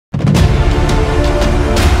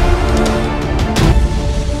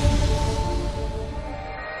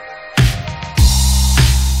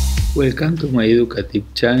Welcome to my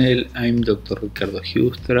educative channel. I'm Dr. Ricardo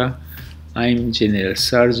Hoogstra. I'm general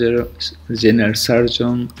surgeon,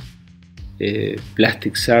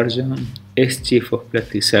 plastic surgeon, ex-chief of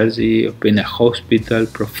plastic surgery of Benign Hospital,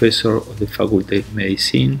 professor of the Faculty of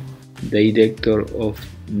Medicine, director of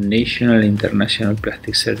national international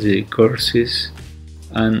plastic surgery courses,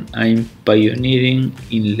 and I'm pioneering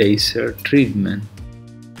in laser treatment.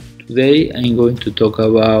 Today I'm going to talk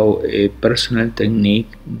about a personal technique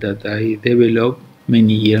that I developed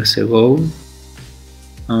many years ago.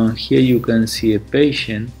 Here you can see a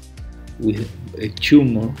patient with a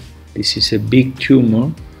tumor. This is a big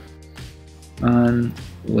tumor, and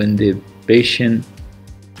when the patient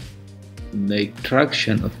make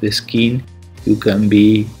traction of the skin, you can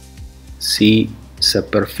see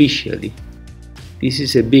superficially. This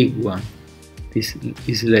is a big one. This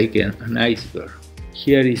is like an iceberg.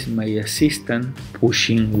 Here is my assistant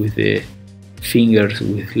pushing with the fingers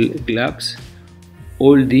with gloves.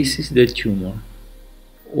 All this is the tumor,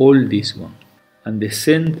 all this one. And the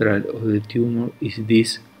central of the tumor is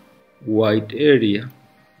this white area.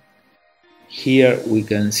 Here we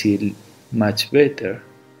can see much better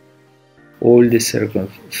all the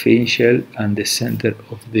circumferential and the center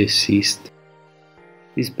of the cyst.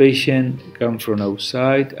 This patient came from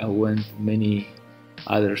outside and went many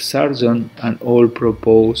other surgeons and all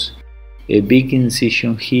propose a big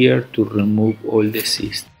incision here to remove all the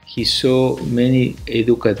cysts. He saw many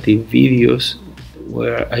educative videos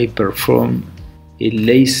where I perform a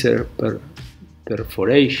laser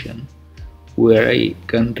perforation where I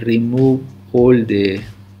can remove all the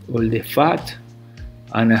fat,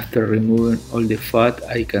 and after removing all the fat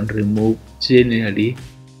I can remove generally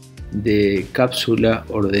the capsula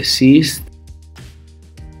or the cyst.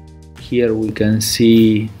 Here we can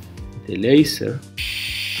see the laser.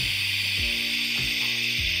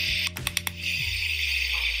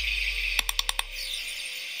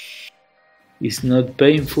 It's not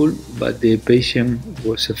painful, but the patient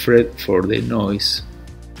was afraid for the noise.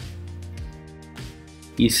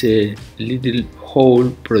 It's a little hole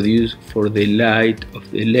produced for the light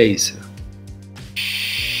of the laser.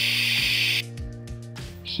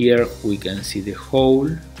 Here we can see the hole.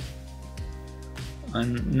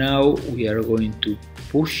 And now we are going to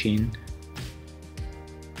push in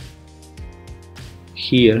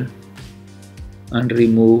here and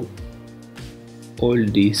remove all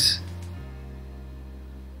this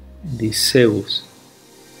sebum.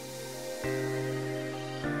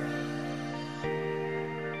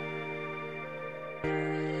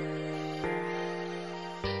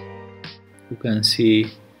 You can see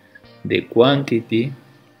the quantity.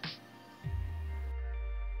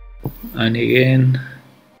 And again,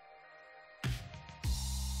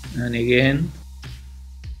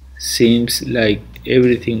 seems like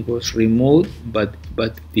everything was removed, but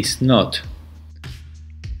it's not.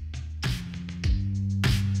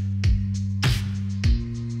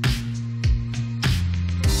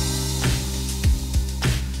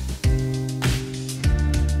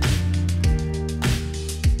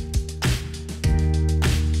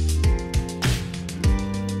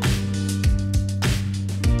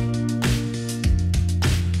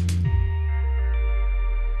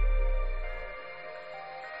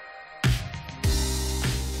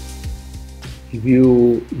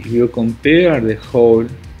 If you compare the hole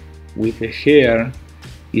with the hair,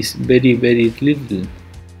 it's very little,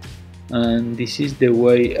 and this is the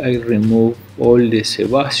way I remove all the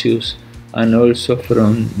sebaceous and also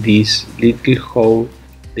from this little hole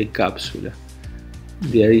the capsula.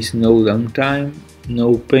 There is no downtime,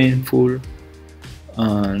 no painful,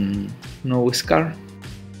 and no scar.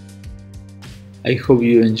 I hope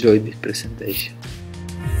you enjoyed this presentation.